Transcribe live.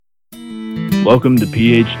Welcome to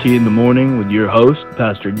PHT in the Morning with your host,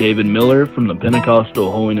 Pastor David Miller from the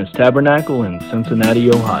Pentecostal Holiness Tabernacle in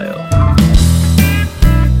Cincinnati, Ohio.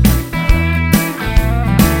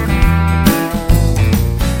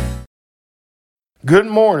 Good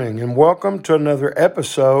morning and welcome to another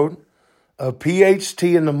episode of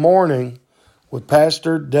PHT in the Morning with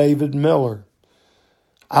Pastor David Miller.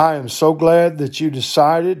 I am so glad that you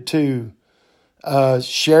decided to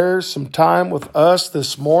share some time with us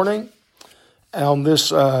this morning on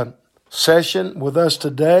this session with us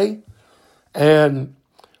today. And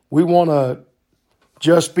we want to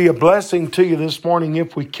just be a blessing to you this morning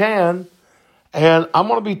if we can. And I'm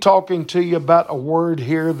going to be talking to you about a word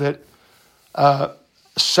here that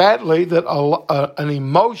sadly, that an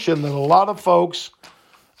emotion that a lot of folks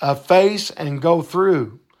face and go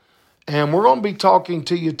through. And we're going to be talking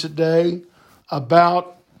to you today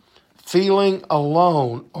about feeling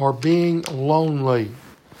alone or being lonely.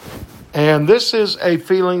 And this is a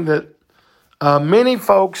feeling that many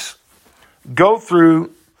folks go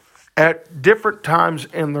through at different times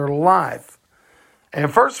in their life.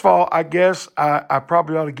 And first of all, I guess I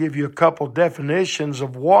probably ought to give you a couple definitions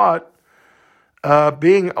of what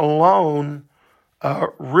being alone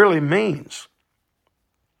really means.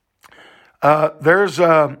 There's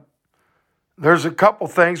a couple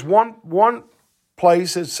things. One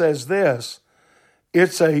place it says this: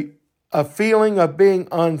 it's a feeling of being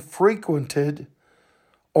unfrequented,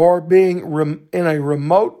 or being in a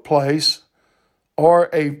remote place, or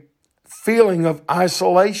a feeling of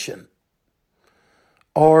isolation.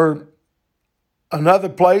 Or another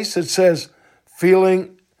place it says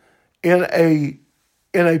feeling in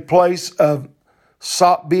a place of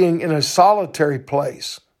being in a solitary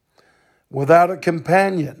place without a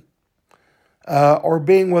companion, or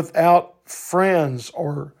being without friends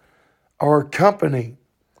or company.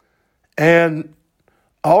 And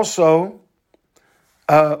also,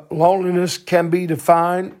 loneliness can be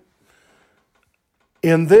defined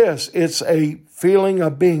in this: it's a feeling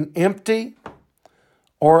of being empty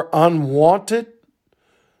or unwanted,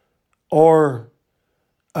 or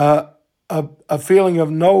a feeling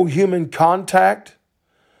of no human contact,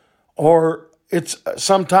 or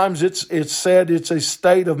sometimes it's said it's a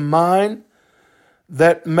state of mind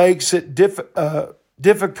that makes it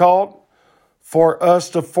difficult for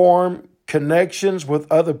us to form connections with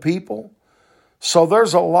other people. So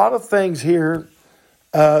there's a lot of things here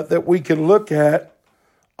that we can look at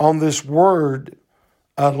on this word,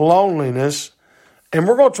 loneliness, and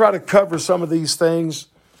we're going to try to cover some of these things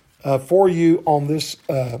for you on this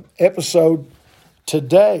episode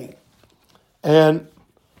today. And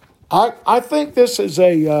I think this is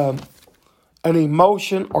an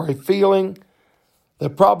emotion or a feeling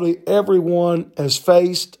that probably everyone has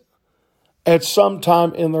faced at some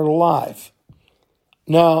time in their life.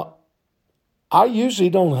 Now, I usually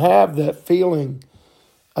don't have that feeling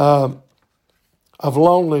of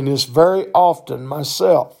loneliness very often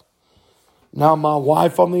myself. Now, my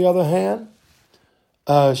wife, on the other hand,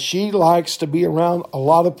 she likes to be around a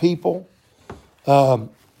lot of people.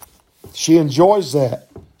 She enjoys that.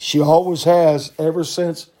 She always has ever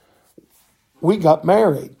since we got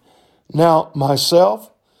married. Now, myself,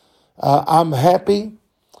 I'm happy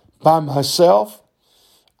by myself,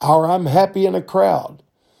 or I'm happy in a crowd.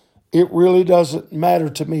 It really doesn't matter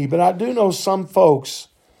to me. But I do know some folks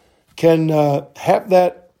can have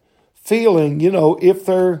that feeling, if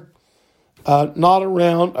they're not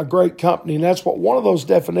around a great company. And that's what one of those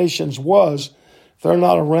definitions was. If they're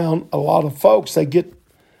not around a lot of folks, they get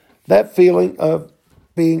that feeling of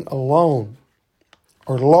being alone,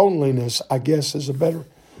 or loneliness, I guess is a better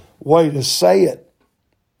way to say it.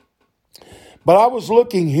 But I was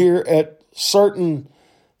looking here at certain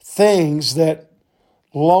things that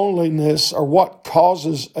loneliness, or what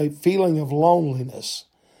causes a feeling of loneliness.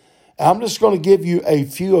 I'm just going to give you a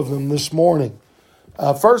few of them this morning.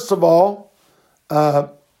 First of all,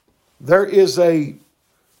 there is a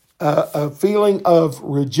feeling of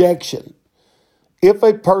rejection. If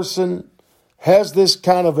a person has this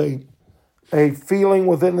kind of a feeling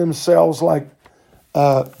within themselves like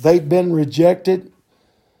they've been rejected,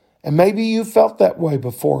 and maybe you felt that way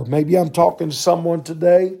before. Maybe I'm talking to someone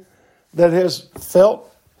today that has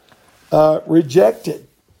felt rejected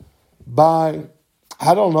by,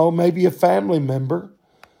 I don't know, maybe a family member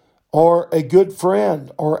or a good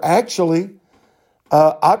friend. Or actually,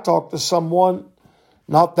 I talked to someone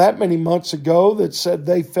not that many months ago that said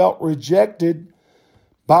they felt rejected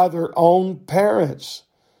by their own parents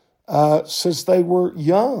since they were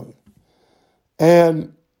young.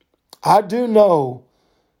 And I do know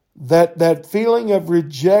that feeling of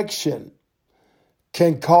rejection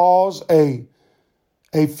can cause a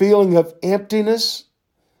a feeling of emptiness,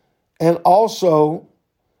 and also,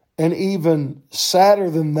 and even sadder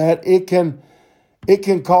than that, it can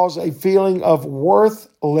cause a feeling of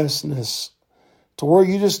worthlessness, to where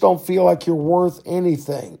you just don't feel like you're worth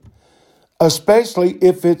anything, especially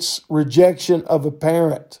if it's rejection of a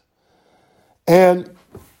parent. And,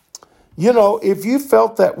 if you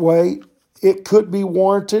felt that way, it could be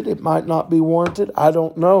warranted. It might not be warranted. I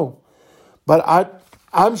don't know. But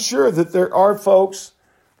I'm sure that there are folks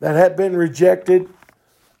that have been rejected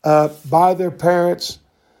by their parents,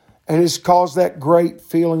 and it's caused that great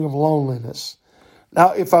feeling of loneliness.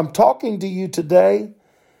 Now, if I'm talking to you today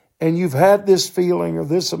and you've had this feeling or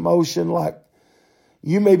this emotion, like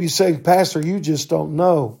you may be saying, Pastor, you just don't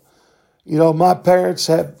know. My parents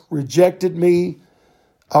have rejected me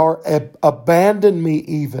or abandoned me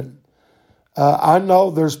even. I know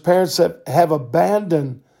there's parents that have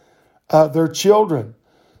abandoned their children.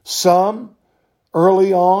 Some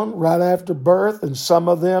early on, right after birth, and some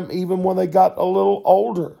of them even when they got a little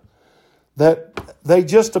older, that they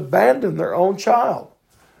just abandoned their own child.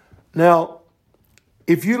 Now,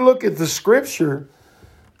 if you look at the scripture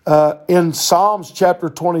in Psalms chapter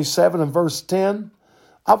 27 and verse 10,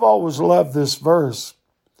 I've always loved this verse.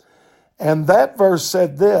 And that verse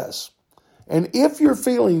said this, and if you're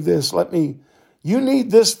feeling this, you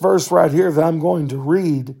need this verse right here that I'm going to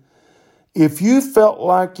read. If you felt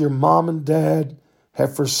like your mom and dad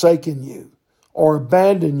have forsaken you or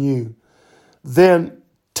abandoned you, then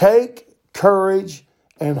take courage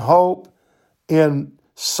and hope in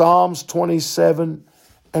Psalms 27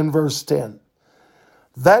 and verse 10.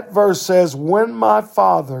 That verse says, when my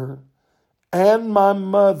father and my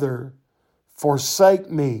mother forsake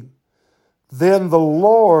me, then the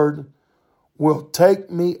Lord will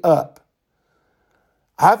take me up.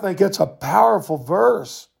 I think it's a powerful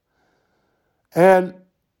verse. And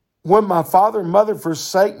when my father and mother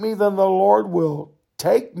forsake me, then the Lord will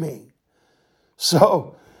take me.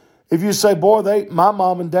 So if you say, boy, my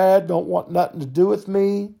mom and dad don't want nothing to do with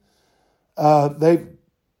me,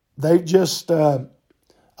 they've just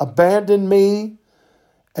abandoned me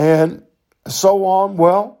and so on.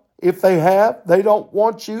 Well, if they don't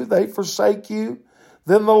want you, they forsake you,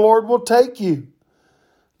 then the Lord will take you.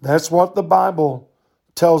 That's what the Bible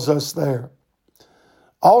tells us there.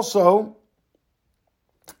 Also,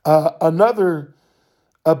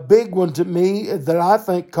 a big one to me that I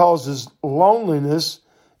think causes loneliness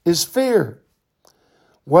is fear.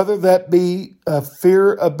 Whether that be a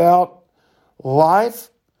fear about life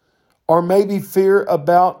or maybe fear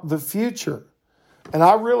about the future. And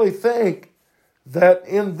I really think that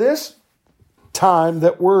in this time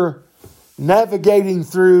that we're navigating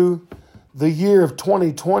through the year of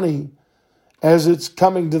 2020, as it's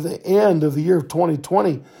coming to the end of the year of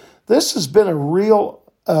 2020, this has been a real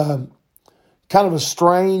kind of a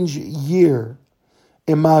strange year,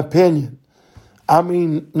 in my opinion. I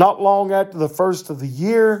mean, not long after the first of the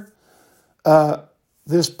year,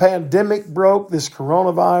 this pandemic broke, this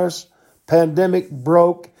coronavirus pandemic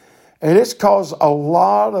broke, and it's caused a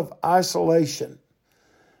lot of isolation.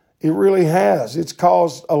 It really has. It's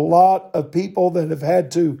caused a lot of people that have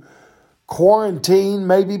had to quarantine,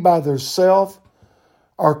 maybe by themselves,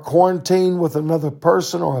 or quarantine with another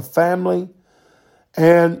person or a family,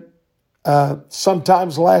 and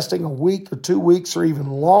sometimes lasting a week or 2 weeks or even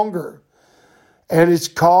longer. And it's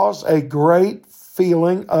caused a great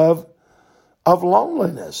feeling of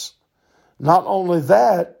loneliness. Not only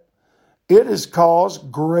that, it has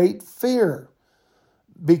caused great fear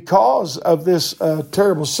because of this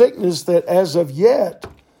terrible sickness that as of yet,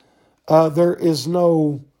 there is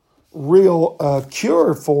no real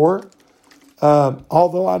cure for.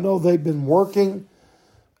 Although I know they've been working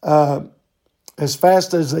as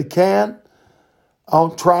fast as they can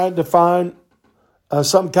on trying to find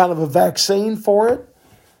some kind of a vaccine for it.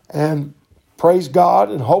 And praise God,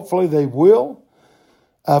 and hopefully they will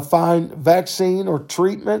find vaccine or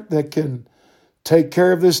treatment that can take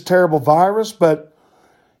care of this terrible virus. But,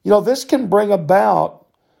 this can bring about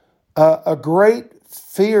a great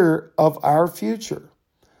fear of our future.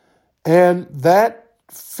 And that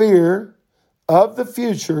fear of the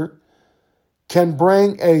future can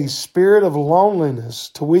bring a spirit of loneliness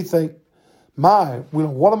till we think,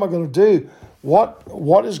 what am I going to do?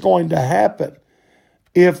 What is going to happen?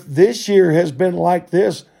 If this year has been like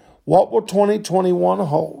this, what will 2021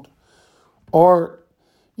 hold? Or,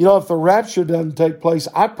 if the rapture doesn't take place,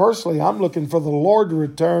 I'm looking for the Lord to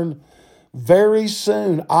return very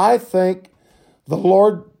soon. I think the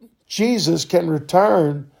Lord Jesus can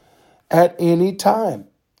return at any time.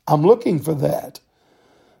 I'm looking for that.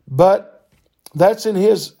 But that's in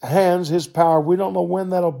His hands, His power. We don't know when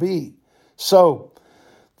that'll be. So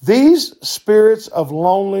These spirits of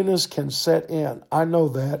loneliness can set in. I know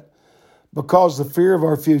that because the fear of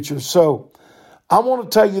our future. So I want to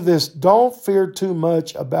tell you this. Don't fear too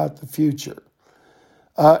much about the future.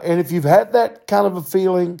 And if you've had that kind of a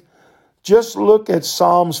feeling, just look at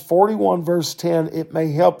Psalms 41, verse 10. It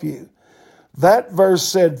may help you. That verse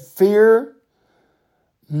said, fear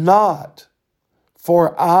not,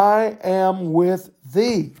 for I am with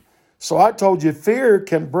thee. So I told you fear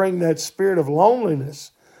can bring that spirit of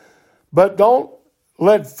loneliness. But don't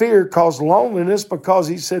let fear cause loneliness, because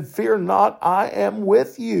he said, fear not, I am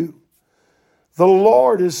with you. The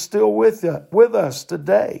Lord is still with us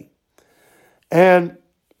today. And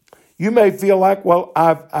you may feel like, well,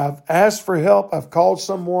 I've asked for help, I've called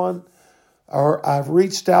someone, or I've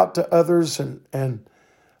reached out to others, and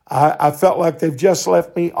I felt like they've just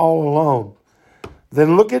left me all alone.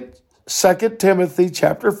 Then look at 2 Timothy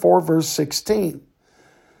chapter 4, verse 16.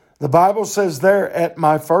 The Bible says there, at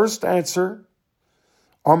my first answer,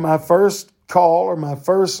 or my first call, or my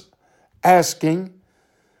first asking,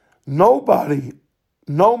 no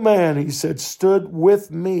man, he said, stood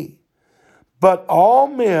with me, but all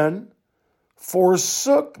men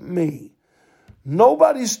forsook me.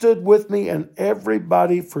 Nobody stood with me, and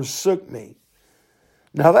everybody forsook me.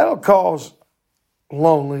 Now that'll cause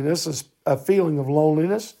loneliness, a feeling of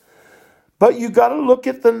loneliness. But you got to look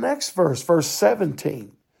at the next verse, verse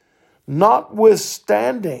 17.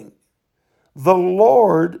 Notwithstanding, the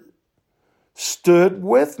Lord stood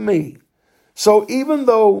with me. So even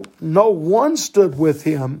though no one stood with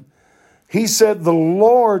him, he said, the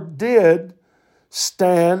Lord did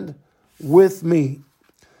stand with me.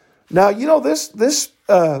 Now, you know, this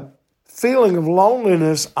feeling of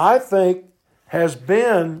loneliness, I think, has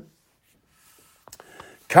been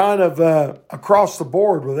kind of across the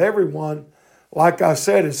board with everyone, like I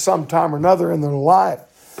said, at some time or another in their life.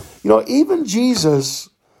 You know, even Jesus,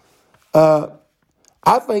 I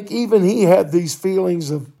think even he had these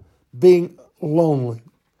feelings of being lonely.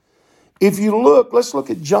 If you look, let's look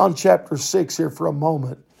at John chapter 6 here for a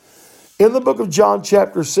moment. In the book of John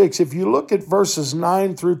chapter 6, if you look at verses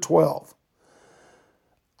 9 through 12,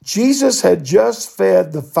 Jesus had just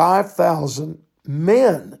fed the 5,000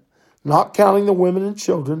 men, not counting the women and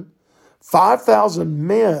children, 5,000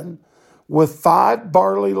 men with 5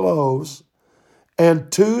 barley loaves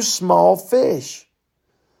and 2 small fish.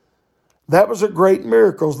 That was a great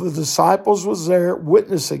miracle. The disciples was there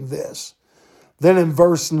witnessing this. Then in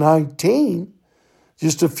verse 19,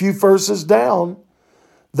 just a few verses down,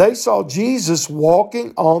 they saw Jesus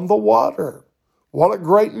walking on the water. What a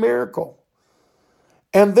great miracle.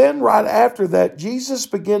 And then right after that, Jesus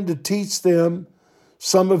began to teach them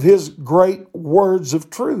some of his great words of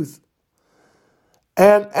truth.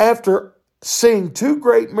 And after seeing 2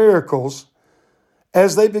 great miracles,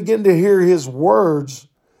 as they begin to hear his words,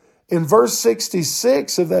 in verse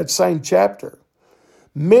 66 of that same chapter,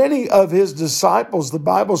 many of his disciples, the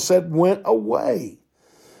Bible said, went away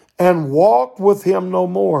and walked with him no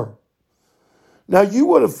more. Now, you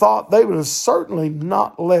would have thought they would have certainly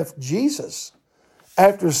not left Jesus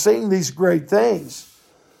after seeing these great things.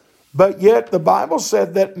 But yet the Bible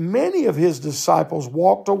said that many of his disciples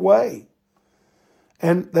walked away,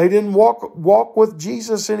 and they didn't walk with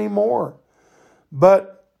Jesus anymore.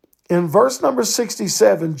 But in verse number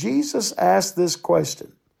 67, Jesus asked this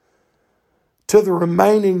question to the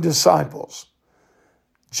remaining disciples.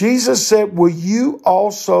 Jesus said, will you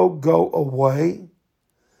also go away?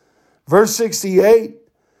 Verse 68,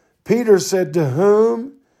 Peter said, to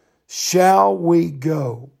whom shall we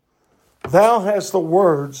go? Thou hast the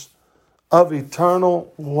words of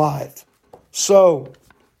eternal life. So,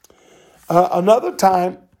 another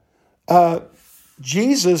time,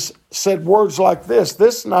 Jesus said words like this,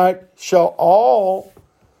 this night shall all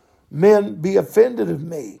men be offended of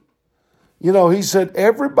me. You know, he said,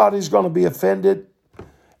 everybody's going to be offended.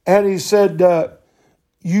 And he said,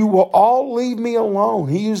 you will all leave me alone.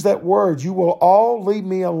 He used that word, you will all leave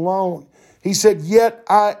me alone. He said, yet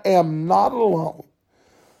I am not alone,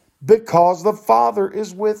 because the Father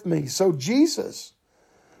is with me. So Jesus,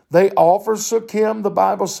 they all forsook him, the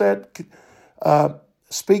Bible said,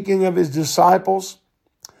 speaking of his disciples.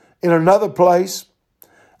 In another place,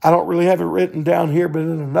 I don't really have it written down here, but in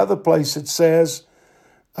another place it says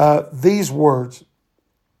these words.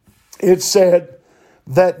 It said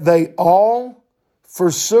that they all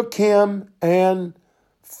forsook him and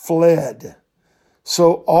fled.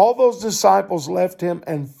 So all those disciples left him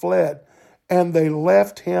and fled, and they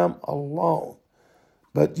left him alone.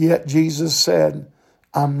 But yet Jesus said,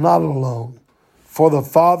 I'm not alone, for the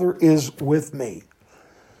Father is with me.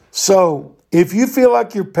 So if you feel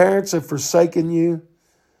like your parents have forsaken you,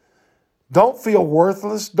 Don't feel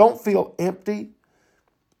worthless. Don't feel empty.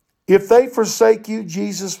 If they forsake you,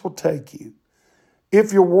 Jesus will take you.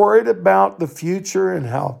 If you're worried about the future and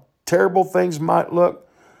how terrible things might look,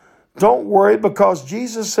 don't worry, because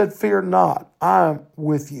Jesus said, fear not, I am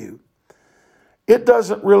with you. It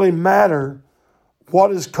doesn't really matter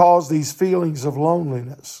what has caused these feelings of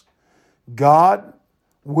loneliness. God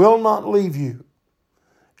will not leave you.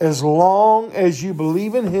 As long as you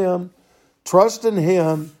believe in Him, trust in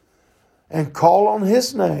Him, and call on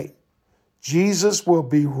His name, Jesus will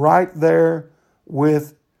be right there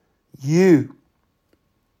with you.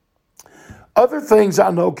 Other things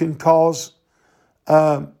I know can cause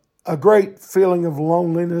a great feeling of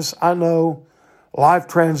loneliness. I know life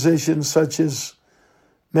transitions such as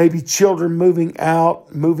maybe children moving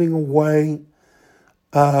out, moving away.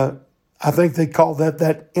 I think they call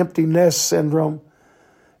that empty nest syndrome.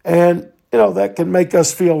 And, that can make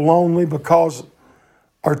us feel lonely because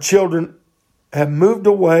our children have moved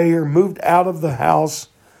away or moved out of the house.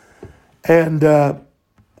 And I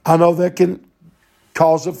know that can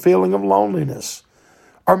cause a feeling of loneliness.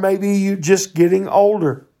 Or maybe you're just getting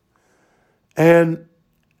older and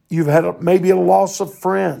you've had maybe a loss of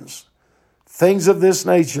friends, things of this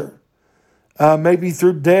nature, maybe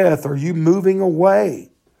through death or you moving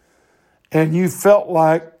away. And you felt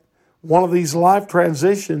like one of these life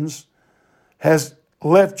transitions has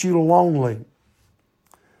left you lonely.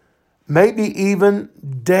 Maybe even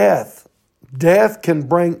death. Death can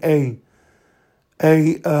bring a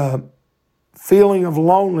feeling of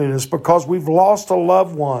loneliness because we've lost a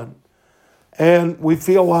loved one. And we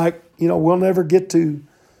feel like, we'll never get to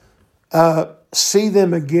see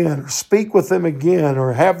them again or speak with them again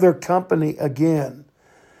or have their company again.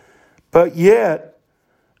 But yet,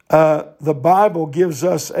 the Bible gives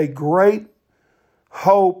us a great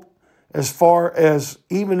hope as far as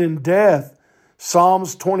even in death.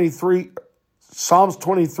 Psalms 23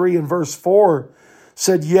 and verse 4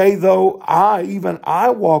 said, yea, though I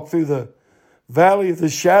walk through the valley of the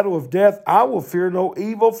shadow of death, I will fear no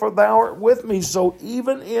evil, for thou art with me. So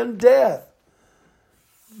even in death,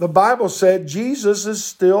 the Bible said Jesus is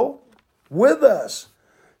still with us.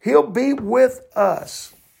 He'll be with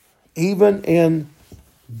us even in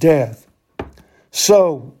death.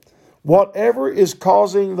 So whatever is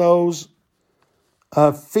causing those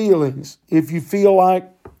feelings, if you feel like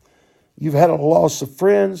you've had a loss of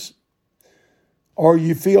friends, or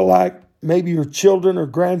you feel like maybe your children or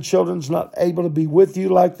grandchildren's not able to be with you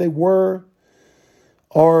like they were,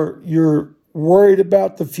 or you're worried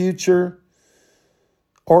about the future,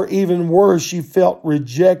 or even worse, you felt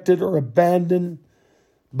rejected or abandoned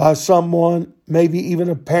by someone, maybe even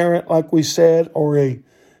a parent, like we said, or a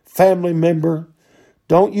family member,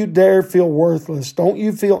 don't you dare feel worthless. Don't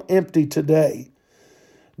you feel empty today.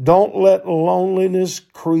 Don't let loneliness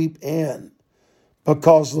creep in,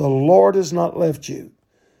 because the Lord has not left you.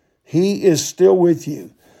 He is still with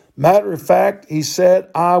you. Matter of fact, He said,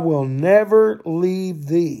 I will never leave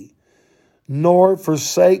thee, nor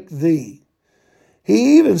forsake thee.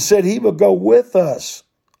 He even said He will go with us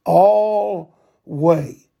all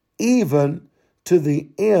way, even to the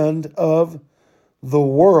end of the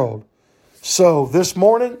world. So this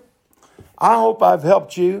morning, I hope I've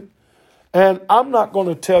helped you. And I'm not going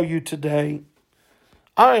to tell you today,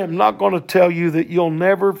 I am not going to tell you that you'll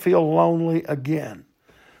never feel lonely again.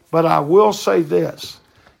 But I will say this,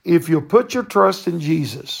 if you'll put your trust in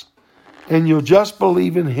Jesus and you'll just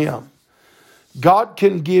believe in Him, God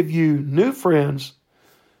can give you new friends.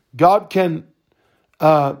 God can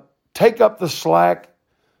take up the slack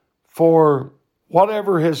for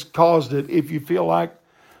whatever has caused it. If you feel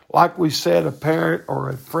like we said, a parent or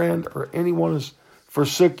a friend or anyone has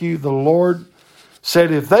forsook you, the Lord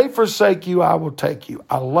said, if they forsake you, I will take you.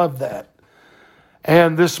 I love that.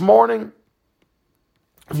 And this morning,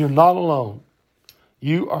 you're not alone.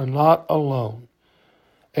 You are not alone.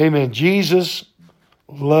 Amen. Jesus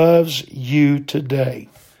loves you today.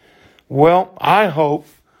 Well, I hope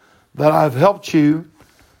that I've helped you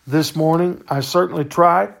this morning. I certainly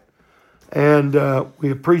tried. And we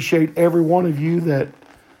appreciate every one of you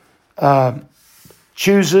that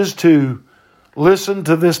chooses to listen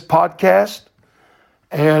to this podcast.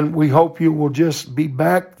 And we hope you will just be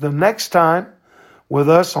back the next time with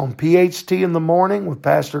us on PHT in the Morning with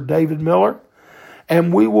Pastor David Miller.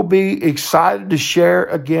 And we will be excited to share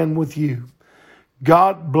again with you.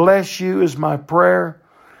 God bless you is my prayer.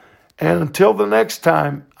 And until the next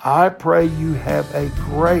time, I pray you have a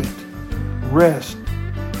great rest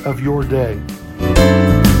of your day.